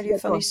 Shall I tell you a Yeah,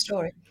 go funny on.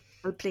 story?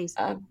 Oh, please.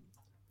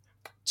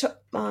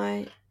 Took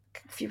a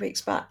few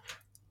weeks back,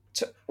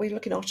 we were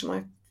looking after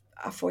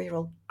our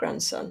 4-year-old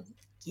grandson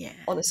Yeah.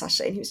 on a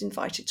Saturday, and he was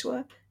invited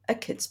to a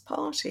kid's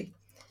party.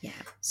 Yeah.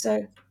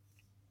 So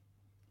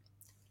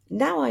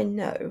now I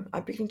know,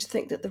 I'm beginning to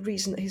think that the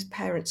reason that his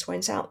parents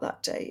went out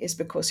that day is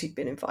because he'd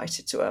been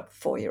invited to a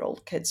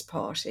 4-year-old kid's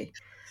party.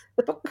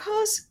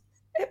 Because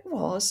it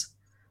was,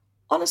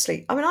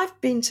 honestly, I mean, I've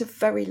been to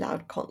very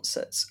loud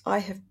concerts. I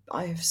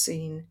have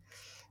seen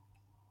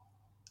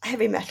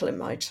heavy metal in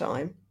my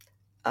time.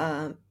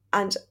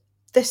 And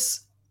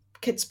this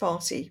kids'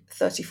 party,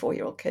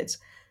 34-year-old kids,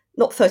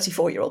 not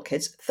 34-year-old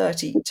kids,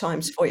 30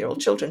 times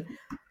 4-year-old children,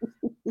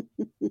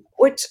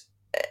 would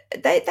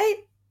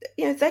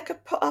they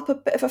could put up a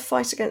bit of a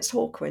fight against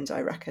Hawkwind,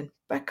 I reckon,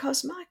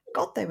 because my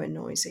God, they were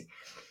noisy.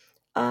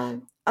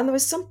 And there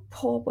was some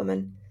poor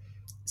woman.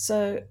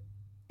 So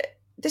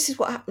this is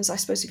what happens, I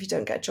suppose, if you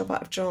don't get a job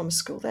out of drama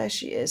school. There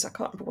she is. I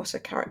can't remember what her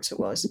character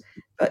was,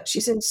 but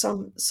she's in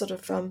some sort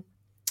of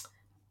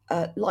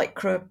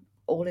lycra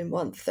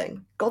all-in-one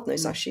thing. God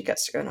knows how she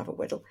gets to go and have a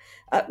whittle.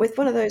 With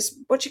one of those,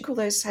 what do you call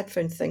those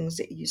headphone things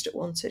that you used at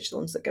Wantage, the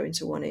ones that go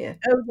into one ear?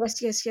 Oh,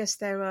 yes.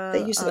 There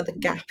They are. use them at the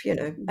gap,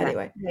 Yeah,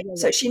 Anyway, yeah.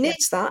 so she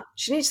needs that.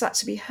 She needs that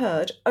to be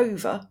heard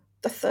over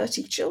the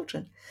 30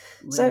 children.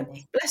 So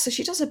Really? bless her,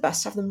 she does her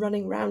best to have them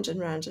running round and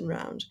round and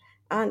round.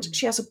 And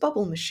she has a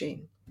bubble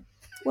machine.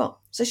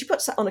 Well, so she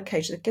puts that on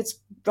occasion. The kids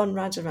run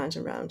round and round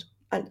and round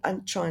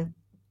and try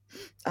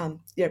and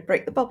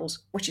break the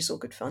bubbles, which is all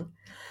good fun.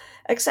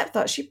 Except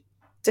that she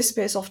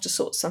disappears off to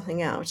sort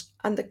something out,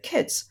 and the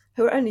kids,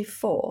 who are only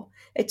 4,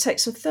 it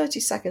takes them 30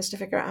 seconds to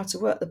figure out how to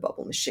work the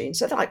bubble machine.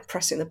 So they're like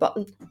pressing the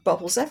button,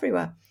 bubbles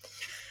everywhere,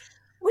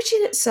 which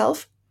in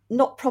itself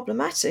not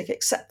problematic,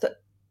 except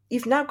that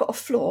you've now got a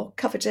floor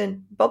covered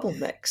in bubble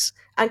mix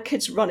and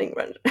kids running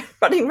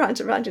round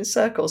and round in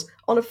circles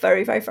on a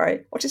very, very,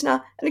 very, what is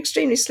now an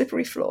extremely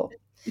slippery floor.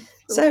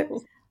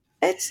 So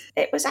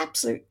it was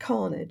absolute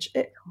carnage.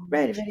 It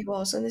really, really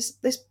was. And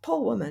this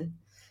poor woman,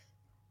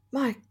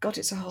 my God,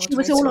 it's a hard She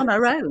was way all to on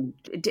her own.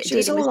 She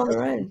was all on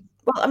her own.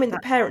 Well, I mean, the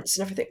parents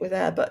and everything were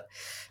there, but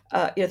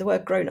there were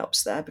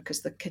grown-ups there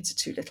because the kids are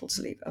too little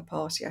to leave a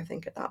party, I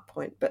think, at that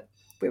point. But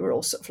we were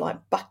all sort of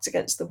like backed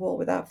against the wall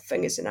with our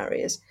fingers in our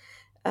ears.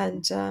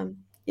 And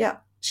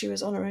she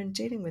was on her own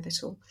dealing with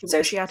it all.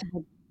 So she had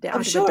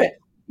I'm sure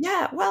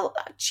well,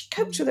 she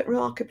coped with it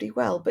remarkably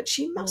well, but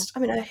she must,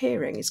 her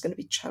hearing is going to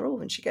be terrible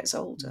when she gets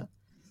older.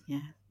 Yeah.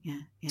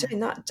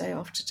 Doing that day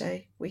after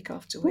day, week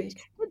after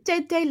week.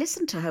 Did they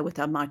listen to her with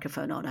her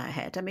microphone on her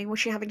head? I mean, was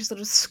she having to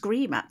sort of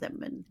scream at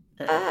them? And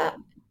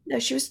no,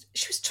 she was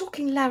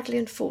talking loudly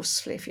and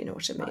forcefully, if you know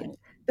what I mean.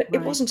 But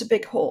it wasn't a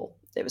big hall.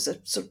 It was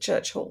a sort of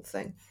church hall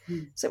thing.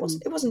 So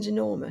it wasn't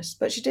enormous,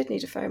 but she did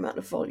need a fair amount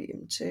of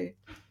volume to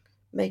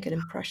make an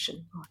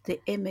impression. The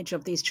image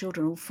of these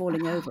children all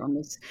falling over on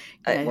this,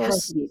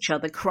 hurting each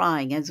other,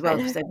 crying as well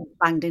because they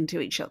banged into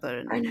each other.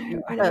 And I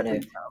know.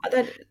 And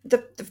then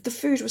the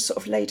food was sort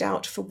of laid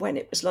out for when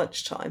it was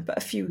lunchtime, but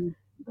a few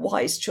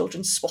wise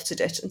children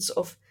spotted it and sort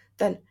of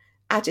then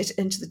added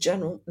into the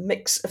general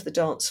mix of the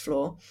dance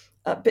floor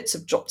bits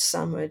of dropped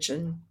sandwich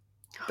and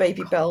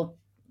Baby Bell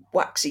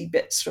waxy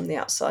bits from the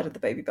outside of the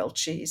Baby Bell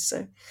cheese.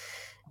 So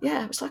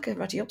it was like a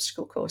ruddy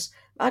obstacle course.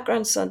 Our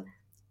grandson,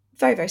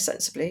 very, very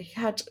sensibly, he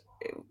had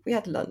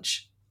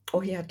lunch,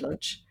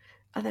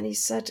 and then he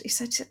said,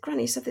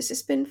 Granny, this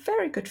has been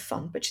very good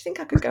fun, but do you think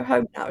I could go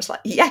home now? I was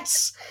like,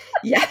 yes,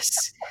 you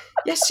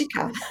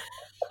can.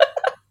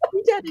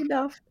 He had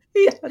enough.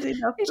 He'd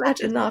had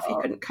enough. He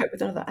couldn't cope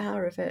with another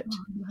hour of it.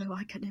 Oh, no,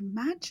 I can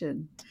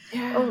imagine.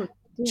 Yeah.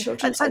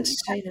 Children's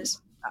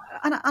entertainers.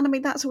 And I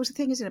mean, that's always the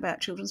thing, isn't it, about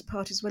children's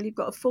parties? Well, you've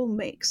got a full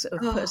mix of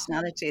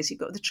personalities. You've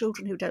got the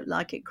children who don't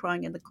like it,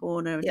 crying in the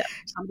corner, and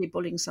somebody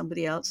bullying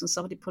somebody else, and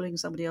somebody pulling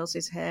somebody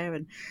else's hair,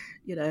 and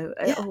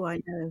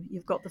I know,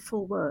 you've got the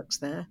full works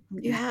there.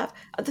 You have.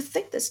 And the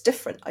thing that's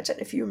different, I don't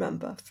know if you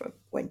remember from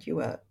when you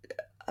were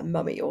a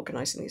mummy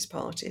organising these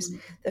parties,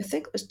 the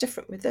thing that was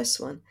different with this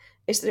one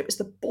is that it was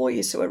the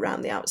boys who were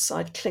around the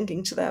outside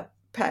clinging to their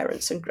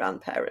parents and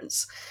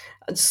grandparents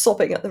and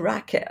sobbing at the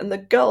racket, and the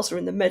girls were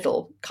in the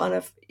middle kind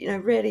of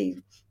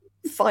really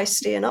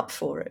feisty and up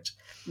for it.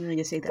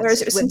 You see,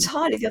 whereas it was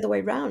entirely the other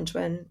way round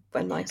when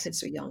my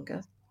kids were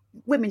younger.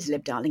 Women's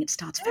lib, darling, it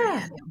starts very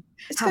early on.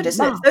 It's good,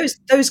 isn't it?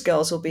 Those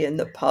girls will be in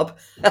the pub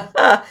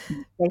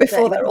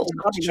before they're all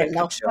running it.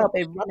 They'll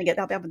be running it.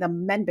 They'll be having the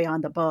men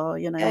behind the bar,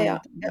 Yeah.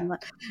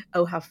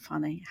 Oh, how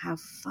funny.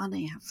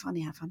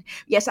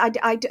 Yes, I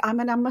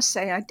mean, I must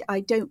say, I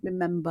don't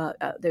remember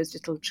those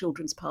little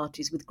children's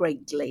parties with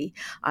great glee.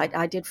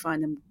 I did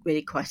find them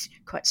really quite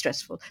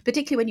stressful,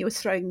 particularly when you were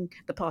throwing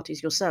the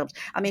parties yourselves.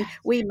 I mean,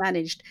 we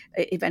managed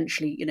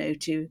eventually,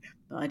 to,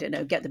 I don't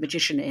know, get the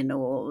magician in,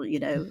 or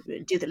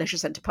do the leisure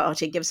centre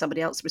party, give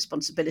somebody else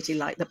responsibility,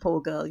 like the poor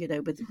girl,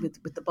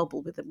 with the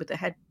bubble with the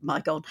head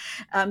mic on.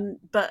 I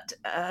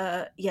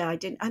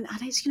didn't. And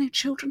it's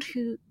children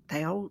who,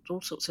 they are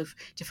all sorts of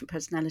different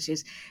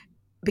personalities.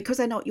 Because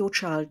they're not your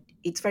child,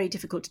 it's very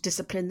difficult to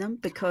discipline them,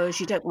 because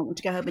you don't want them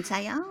to go home and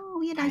say,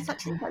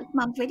 such and such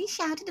mum really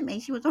shouted at me,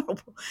 she was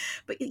horrible.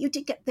 But you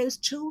did get those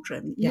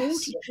children,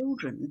 naughty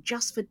children,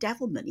 just for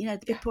devilment.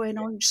 They'd be pouring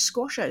orange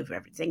squash over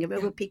everything,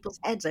 over people's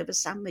heads, over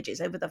sandwiches,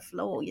 over the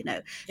floor,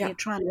 you're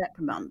trying to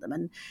reprimand them,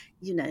 and,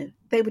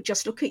 they would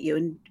just look at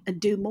you and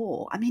do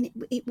more. I mean,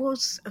 it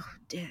was, oh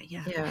dear,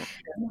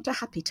 not a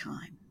happy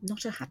time.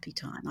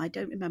 I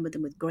don't remember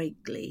them with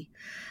great glee.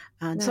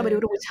 And somebody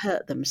would always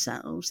hurt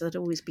themselves. There'd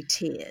always be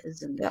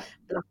tears and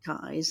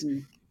black eyes,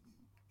 and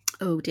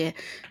oh dear,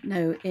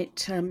 no.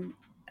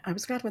 I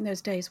was glad when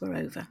those days were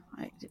over.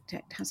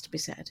 It has to be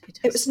said.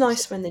 It was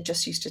nice when they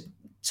just used to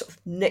sort of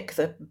nick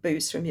the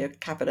booze from your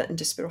cabinet and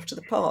disappear off to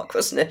the park,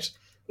 wasn't it?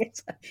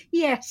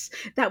 Yes,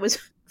 that was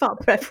far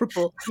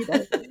preferable. I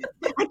tell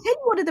you,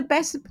 one of the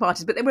best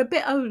parties, but they were a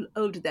bit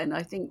older then,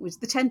 I think, was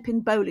the 10-pin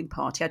bowling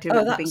party. I do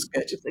remember being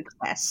a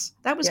success.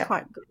 That was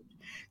quite good.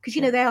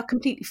 Because, they are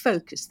completely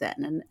focused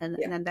then, and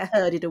then they're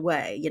herded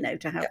away,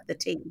 to have the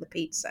tea and the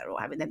pizza or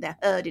then they're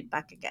herded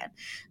back again.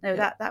 No,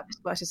 that was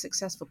quite a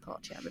successful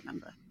party, I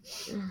remember.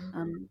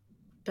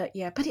 But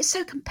it's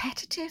so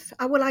competitive.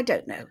 Well, I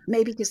don't know.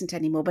 Maybe it isn't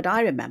anymore. But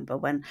I remember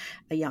when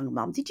a young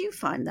mum. Did you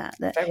find that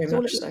Very it's all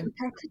a much bit so.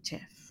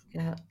 competitive?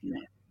 Yeah. You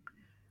know.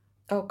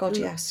 Oh God,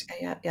 yes,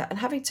 yeah. And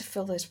having to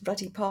fill those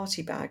ruddy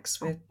party bags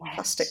with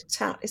plastic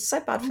towel is so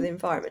bad for the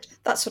environment.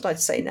 That's what I'd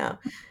say now.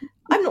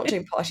 I'm not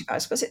doing party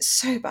bags because it's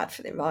so bad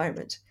for the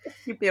environment.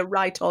 You'd be a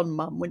right-on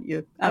mum, wouldn't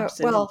you? Well,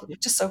 Absolutely.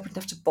 just so I wouldn't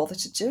have to bother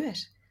to do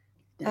it.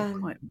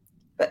 Quite.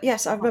 But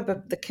yes, I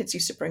remember the kids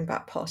used to bring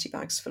back party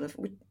bags full of.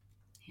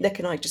 Nick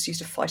and I just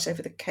used to fight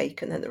over the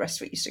cake, and then the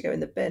rest of it used to go in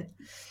the bin.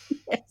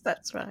 Yes,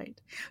 that's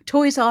right.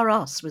 Toys R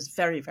Us was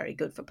very, very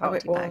good for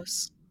party it bags.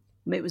 was.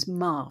 It was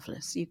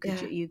marvellous. You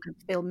could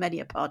fill many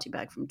a party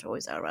bag from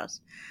Toys R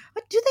Us.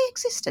 Do they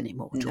exist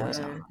anymore, Toys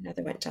R Us? No,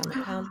 they went down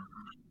the pan.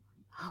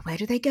 Oh, where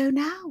do they go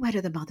now? Where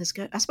do the mothers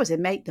go? I suppose they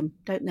make them,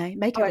 don't they?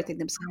 Make everything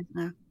themselves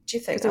now. Do you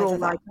think because they're all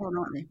right on,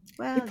 aren't they?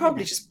 Well, you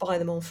probably just buy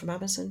them all from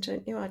Amazon,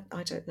 don't you?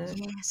 I don't know.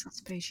 Yes, I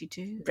suppose you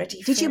do.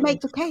 Ready? Did you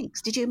make the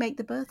cakes? Did you make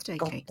the birthday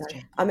cakes?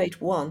 No. I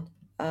made one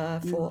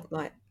for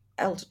my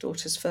elder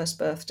daughter's first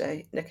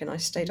birthday. Nick and I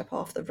stayed up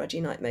half the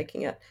ruddy night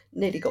making it.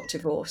 Nearly got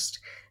divorced,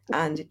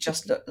 and it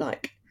just looked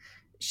like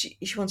she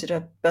wanted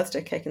a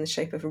birthday cake in the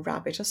shape of a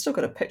rabbit. I've still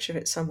got a picture of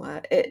it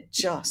somewhere. It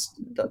just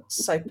looked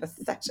so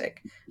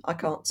pathetic. I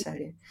can't tell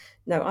you.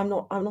 No,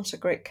 I'm not a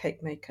great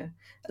cake maker.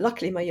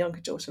 Luckily, my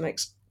younger daughter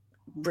makes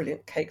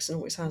brilliant cakes and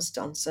always has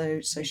done. So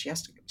she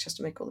has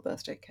to make all the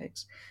birthday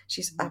cakes.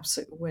 She's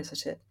absolute whiz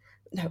at it.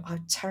 No, I'm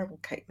a terrible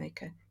cake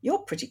maker. You're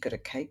pretty good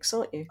at cakes,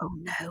 aren't you? Oh,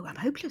 no, I'm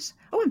hopeless.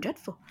 Oh, I'm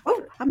dreadful.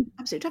 Oh, I'm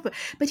absolutely dreadful.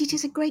 But it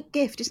is a great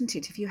gift, isn't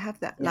it, if you have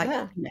that, like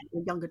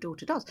your younger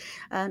daughter does.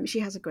 She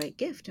has a great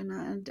gift.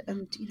 And I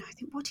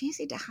think, what is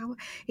it? How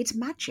it's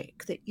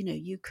magic that,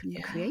 you can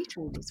create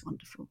all this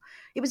wonderful.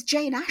 It was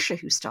Jane Asher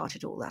who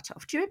started all that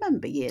off. Do you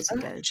remember years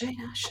ago? Jane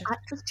Asher.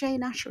 Actress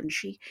Jane Asher, and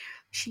she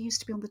used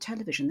to be on the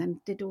television,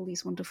 then did all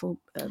these wonderful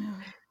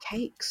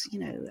cakes,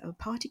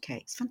 party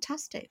cakes.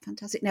 Fantastic.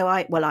 No,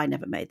 I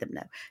never made them.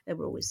 No, they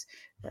were always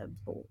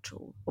bought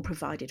or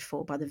provided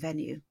for by the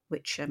venue,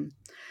 which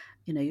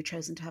you're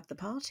chosen to have the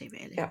party.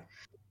 Really. Yeah.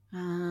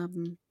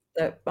 Mine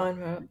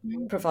were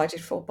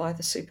provided for by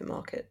the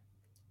supermarket,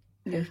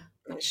 who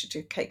managed to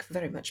do cake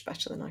very much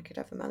better than I could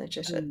ever manage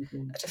it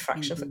at a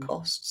fraction of the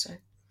cost. So.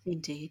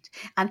 Indeed.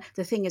 And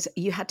the thing is,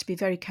 you had to be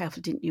very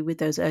careful, didn't you, with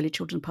those early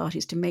children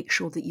parties to make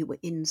sure that you were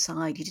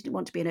inside. You didn't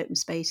want to be in open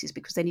spaces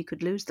because then you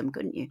could lose them,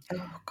 couldn't you?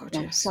 Oh, God,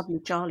 yes. Suddenly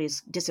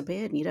Charlie's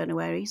disappeared and you don't know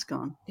where he's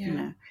gone.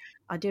 Yeah.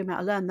 I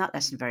learned that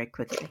lesson very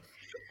quickly.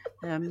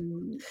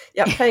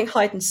 Playing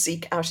hide and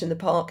seek out in the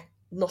park,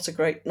 not a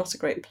great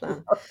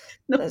plan.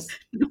 There's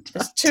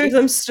two of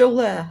them still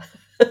there.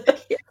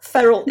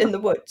 Feral in the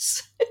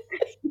woods.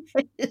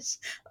 Yes.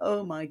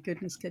 Oh my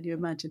goodness, can you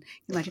imagine?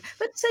 But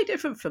so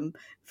different from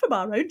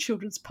our own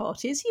children's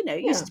parties.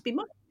 It used to be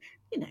more,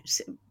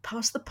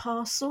 pass the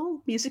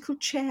parcel, musical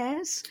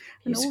chairs,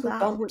 and musical all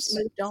that. Bumps. It's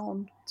moved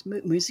on. It's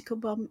musical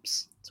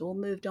bumps. It's all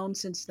moved on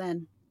since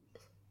then.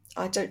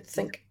 I don't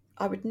think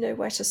I would know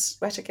where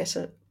to get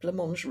a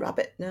blancmange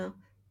rabbit now.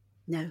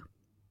 No.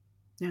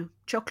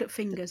 Chocolate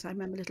fingers. I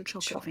remember little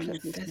chocolate fingers.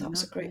 That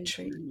was a great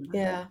treat.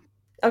 Yeah.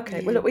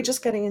 Okay, well, look, we're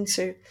just getting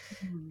into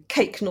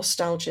cake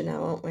nostalgia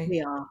now, aren't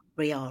we?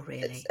 We are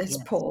really. It's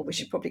poor. We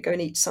should probably go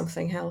and eat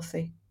something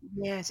healthy.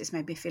 Yes, it's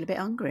made me feel a bit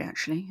hungry,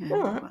 actually. All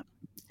right.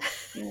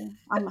 Yeah.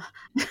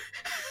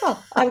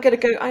 I'm going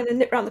to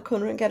nip round the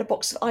corner and get a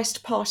box of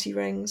iced party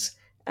rings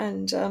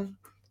and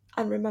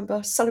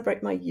remember,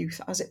 celebrate my youth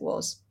as it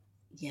was.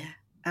 Yeah,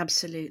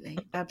 absolutely.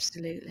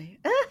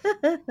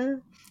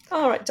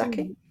 All right,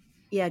 Ducky.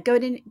 Yeah, go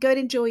and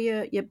enjoy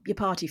your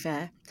party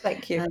fare.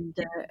 Thank you.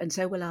 And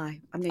so will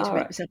I. I'm going to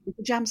make myself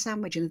a jam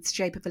sandwich in the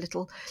shape of a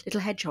little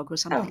hedgehog or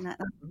something like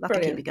that. That'll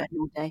keep me going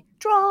all day.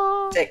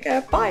 Draw. Take care.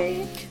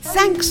 Bye.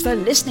 Thanks for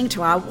listening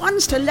to our One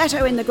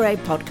Stiletto in the Grave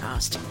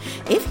podcast.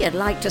 If you'd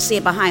like to see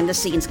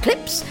behind-the-scenes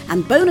clips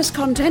and bonus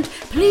content,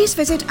 please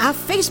visit our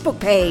Facebook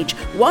page,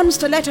 One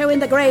Stiletto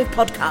in the Grave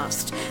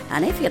podcast.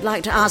 And if you'd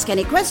like to ask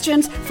any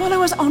questions,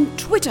 follow us on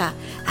Twitter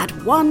at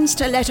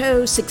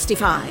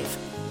OneStiletto65.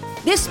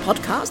 This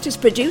podcast is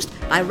produced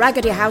by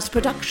Raggedy House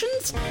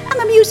Productions and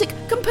the music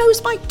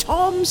composed by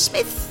Tom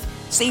Smith.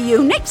 See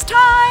you next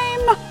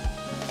time!